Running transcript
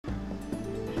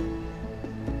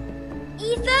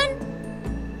Ethan?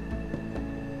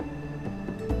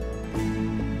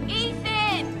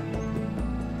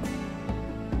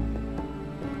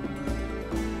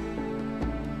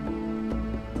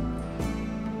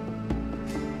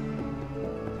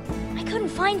 I couldn't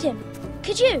find him.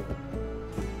 Could you?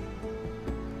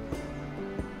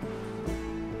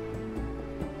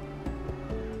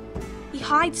 He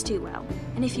hides too well,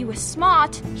 and if he were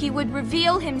smart, he would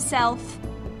reveal himself.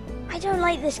 I don't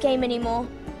like this game anymore.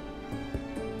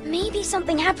 Maybe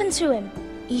something happened to him.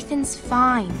 Ethan's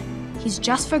fine. He's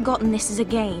just forgotten this is a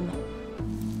game.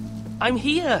 I'm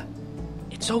here.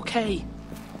 It's okay.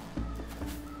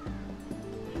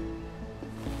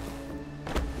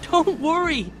 Don't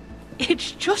worry.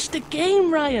 It's just a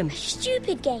game, Ryan.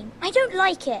 Stupid game. I don't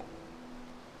like it.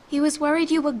 He was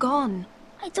worried you were gone.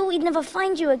 I thought we'd never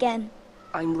find you again.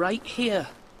 I'm right here.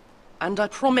 And I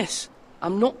promise,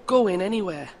 I'm not going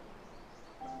anywhere.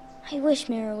 I wish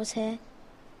Mira was here.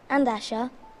 And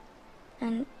Asher.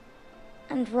 And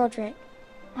Roderick.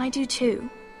 I do too.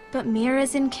 But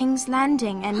Mira's in King's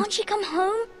Landing and... Can't she come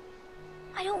home?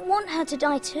 I don't want her to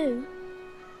die too.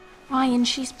 Ryan,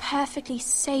 she's perfectly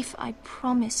safe, I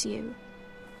promise you.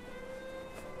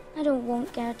 I don't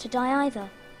want Garrett to die either.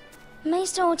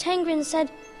 Maester Ortengrin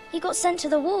said he got sent to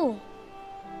the wall.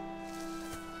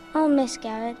 I'll miss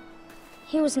Garrett.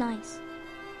 He was nice.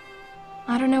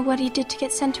 I don't know what he did to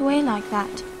get sent away like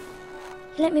that.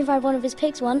 He let me ride one of his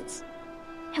pigs once.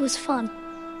 It was fun.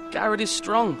 Garrett is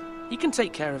strong. He can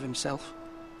take care of himself.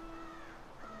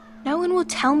 No one will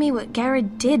tell me what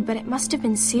Garrett did, but it must have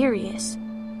been serious.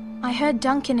 I heard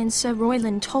Duncan and Sir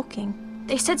Royland talking.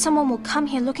 They said someone will come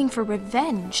here looking for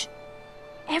revenge.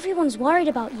 Everyone's worried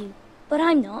about you, but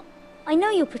I'm not. I know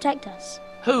you'll protect us.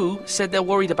 Who said they're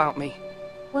worried about me?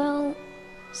 Well,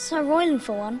 Sir Royland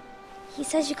for one. He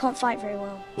says you can't fight very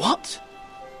well. What?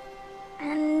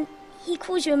 And he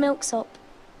calls you a milksop.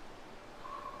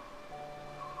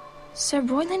 Sir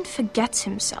Royland forgets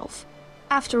himself.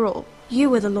 After all,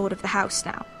 you are the lord of the house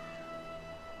now.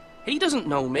 He doesn't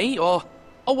know me or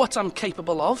what I'm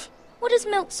capable of. What does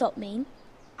milksop mean?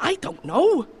 I don't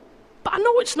know, but I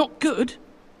know it's not good.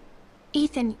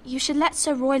 Ethan, you should let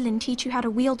Sir Royland teach you how to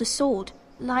wield a sword,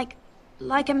 like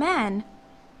a man.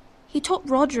 He taught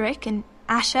Roderick and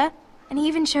Asher, and he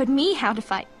even showed me how to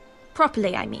fight.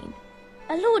 Properly, I mean.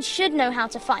 A lord should know how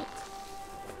to fight.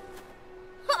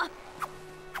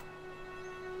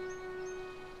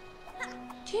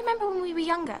 Do you remember when we were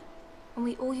younger? When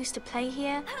we all used to play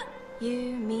here?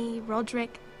 You, me,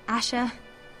 Roderick, Asher.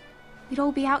 We'd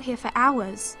all be out here for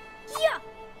hours. Yeah!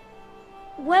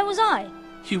 Where was I?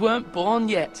 You weren't born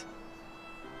yet.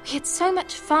 We had so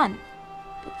much fun.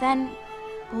 But then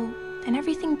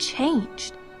everything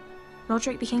changed.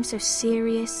 Roderick became so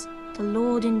serious, the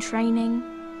Lord in training,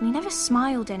 and he never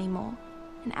smiled anymore.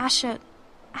 And Asher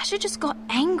just got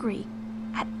angry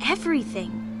at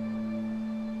everything.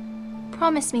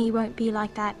 Promise me you won't be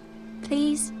like that.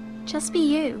 Please, just be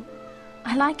you.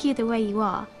 I like you the way you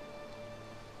are.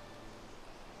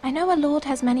 I know a lord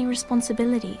has many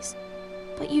responsibilities,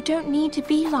 but you don't need to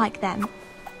be like them.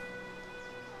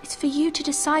 It's for you to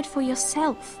decide for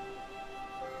yourself.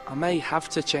 I may have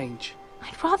to change.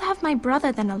 I'd rather have my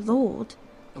brother than a lord.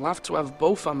 You'll have to have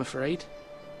both, I'm afraid.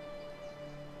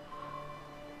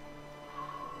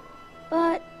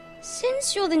 But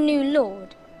since you're the new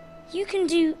lord, you can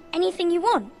do anything you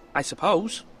want. I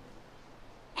suppose.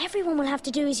 Everyone will have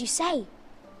to do as you say.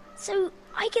 So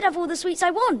I could have all the sweets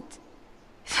I want.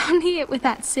 If only it were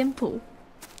that simple.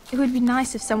 It would be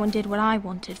nice if someone did what I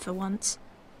wanted for once.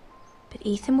 But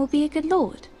Ethan will be a good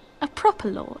lord. A proper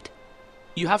lord.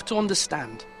 You have to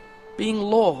understand. Being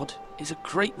lord is a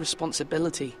great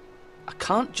responsibility. I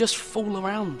can't just fool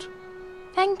around.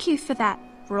 Thank you for that,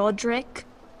 Roderick.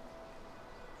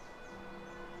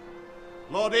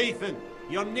 Lord Ethan,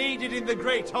 you're needed in the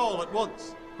Great Hall at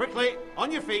once. Quickly,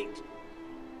 on your feet.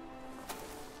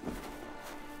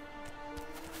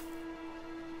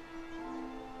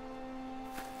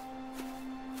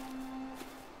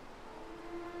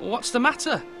 What's the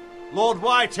matter? Lord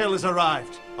Whitehill has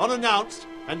arrived, unannounced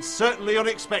and certainly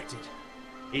unexpected.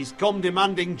 He's come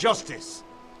demanding justice.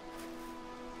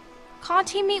 Can't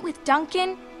he meet with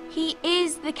Duncan? He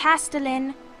is the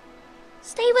Castellan.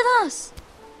 Stay with us.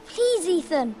 Please,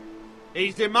 Ethan.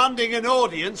 He's demanding an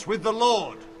audience with the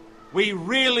Lord. We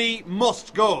really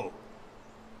must go.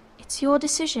 It's your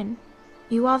decision.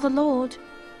 You are the Lord.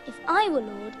 If I were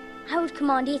Lord, I would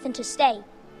command Ethan to stay,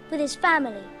 with his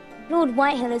family. Lord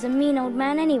Whitehill is a mean old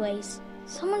man anyways.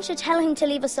 Someone should tell him to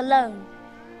leave us alone.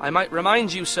 I might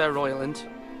remind you, Sir Royland.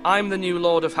 I'm the new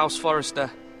Lord of House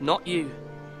Forrester, not you.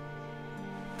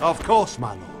 Of course,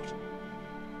 my lord.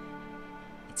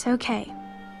 It's okay.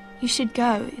 You should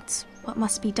go. It's what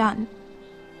must be done.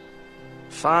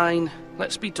 Fine,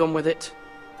 let's be done with it.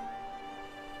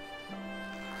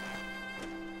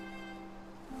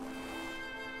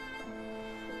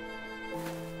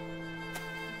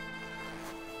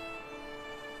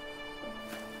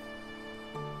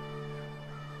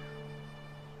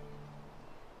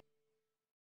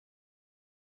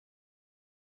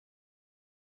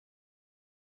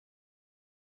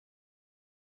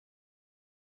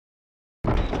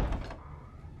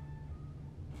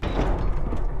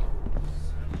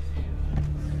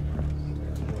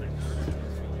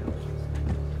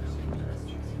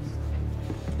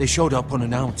 They showed up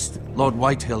unannounced. Lord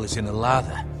Whitehill is in a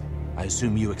lather. I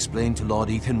assume you explained to Lord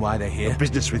Ethan why they're here?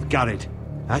 Business with Garrett.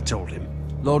 I told him.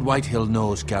 Lord Whitehill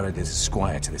knows Garrett is a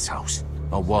squire to this house.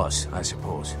 Or was, I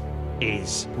suppose.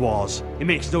 Was. It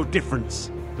makes no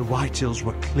difference. The Whitehills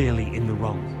were clearly in the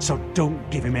wrong, so don't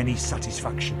give him any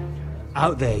satisfaction.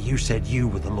 Out there you said you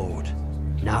were the Lord.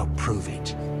 Now prove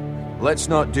it. Let's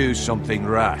not do something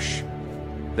rash.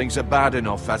 Things are bad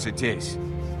enough as it is.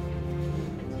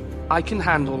 I can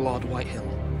handle Lord Whitehill.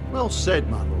 Well said,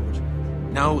 my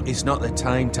lord. Now is not the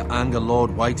time to anger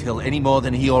Lord Whitehill any more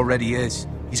than he already is.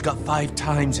 He's got 5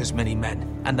 times as many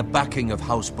men, and the backing of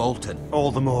House Bolton. All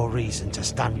the more reason to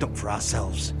stand up for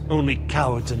ourselves. Only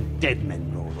cowards and dead men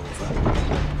roll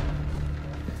over.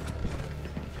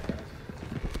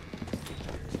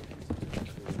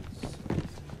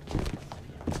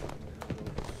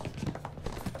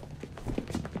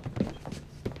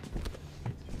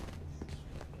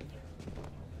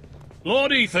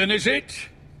 Lord Ethan, is it?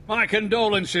 My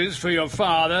condolences for your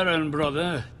father and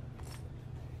brother.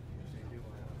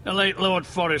 The late Lord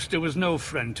Forrester was no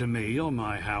friend to me or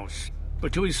my house,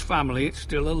 but to his family it's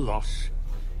still a loss.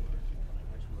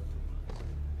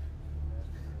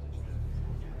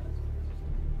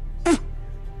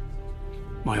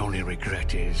 My only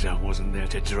regret is I wasn't there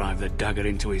to drive the dagger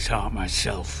into his heart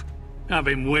myself. I've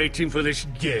been waiting for this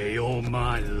day all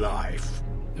my life.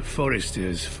 The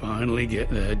Forresters finally get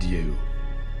their due.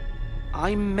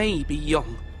 I may be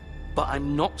young, but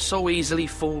I'm not so easily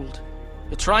fooled.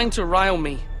 You're trying to rile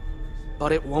me,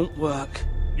 but it won't work.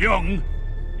 Young?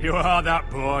 You are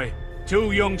that boy.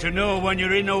 Too young to know when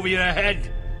you're in over your head.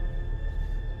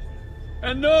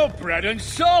 And no bread and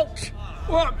salt!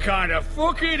 What kind of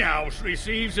fucking house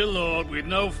receives a lord with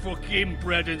no fucking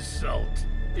bread and salt?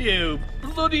 You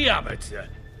bloody amateur.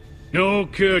 No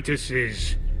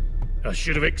courtesies. I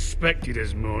should have expected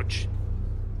as much.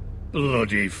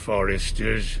 Bloody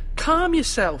Forresters. Calm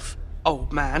yourself,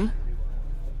 old man.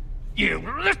 You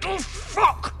little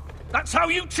fuck! That's how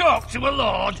you talk to a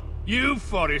lord? You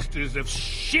Forresters have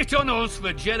shit on us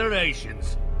for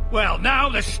generations. Well, now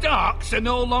the Starks are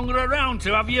no longer around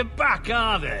to have you back,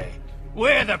 are they?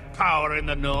 We're the power in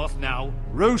the north now.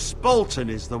 Roose Bolton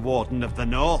is the Warden of the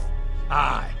North.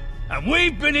 Aye, and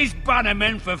we've been his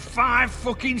bannermen for 5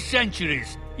 fucking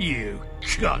centuries. You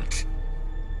cunt.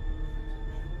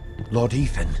 Lord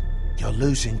Ethan, you're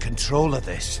losing control of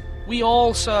this. We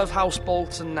all serve House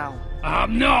Bolton now.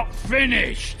 I'm not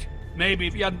finished. Maybe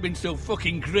if you hadn't been so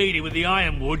fucking greedy with the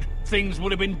ironwood, things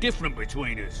would have been different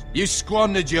between us. You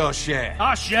squandered your share.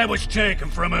 Our share was taken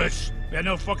from us. We had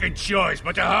no fucking choice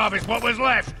but to harvest what was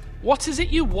left. What is it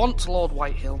you want, Lord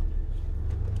Whitehill?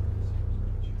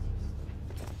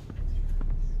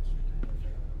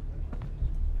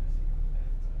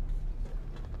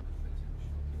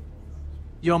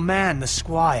 Your man, the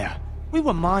squire. We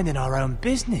were minding our own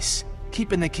business,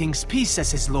 keeping the king's peace, as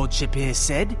his lordship here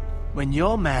said, when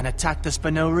your man attacked us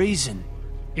for no reason.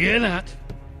 Hear that?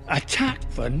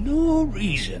 Attacked for no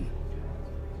reason.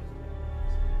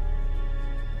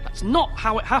 That's not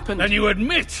how it happened. And you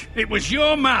admit it was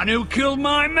your man who killed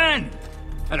my men?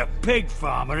 And a pig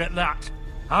farmer at that.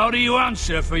 How do you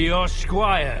answer for your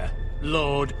squire,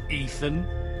 Lord Ethan?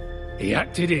 He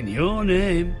acted in your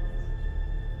name.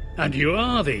 And you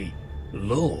are the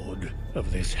lord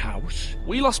of this house.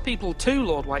 We lost people too,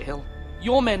 Lord Whitehill.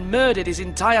 Your men murdered his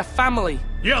entire family.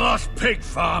 You lost pig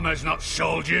farmers, not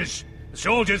soldiers. The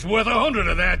soldiers worth 100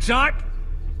 of their type.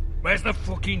 Where's the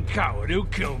fucking coward who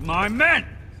killed my men?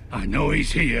 I know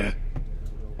he's here.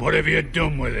 What have you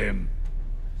done with him?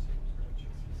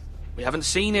 We haven't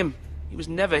seen him. He was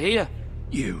never here.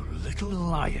 You little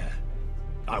liar.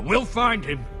 I will find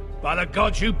him. By the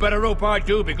gods, you better hope I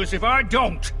do, because if I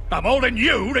don't, I'm holding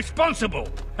you responsible.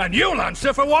 And you'll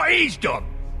answer for what he's done.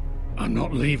 I'm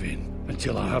not leaving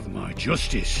until I have my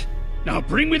justice. Now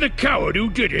bring me the coward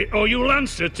who did it, or you'll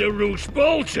answer to Roose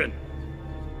Bolton.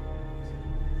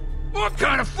 What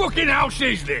kind of fucking house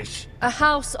is this? A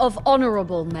house of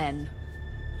honorable men.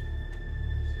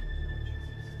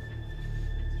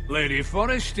 Lady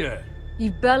Forrester.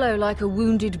 You bellow like a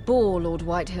wounded boar, Lord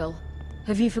Whitehill.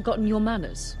 Have you forgotten your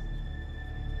manners?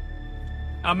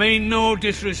 I mean no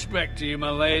disrespect to you, my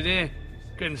lady,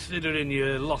 considering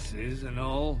your losses and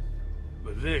all.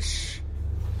 But this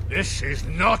is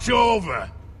not over.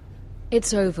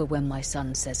 It's over when my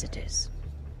son says it is.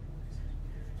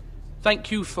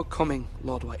 Thank you for coming,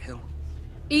 Lord Whitehill.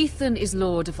 Ethan is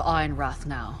Lord of Ironrath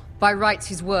now. By rights,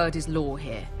 his word is law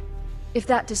here. If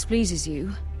that displeases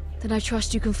you, then I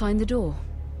trust you can find the door.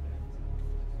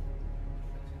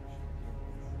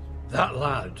 That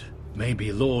lad may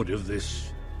be lord of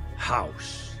this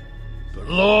house, but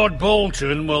Lord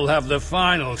Bolton will have the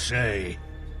final say.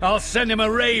 I'll send him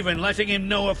a raven letting him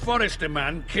know a Forrester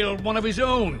man killed one of his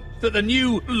own, that the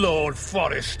new Lord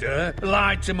Forrester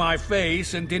lied to my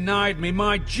face and denied me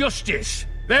my justice.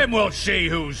 Then we'll see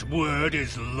whose word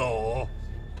is law.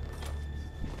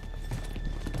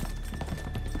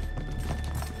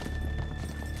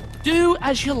 Do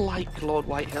as you like, Lord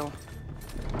Whitehill.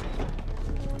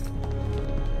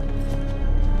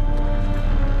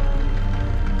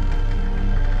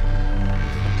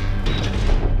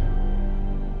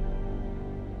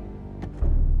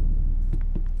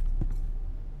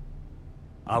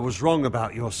 I was wrong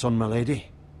about your son, my lady.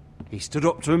 He stood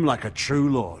up to him like a true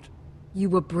lord. You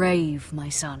were brave, my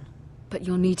son. But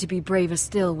you'll need to be braver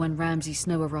still when Ramsay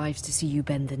Snow arrives to see you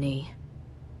bend the knee.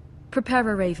 Prepare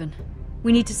a raven.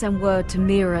 We need to send word to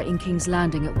Mira in King's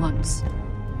Landing at once.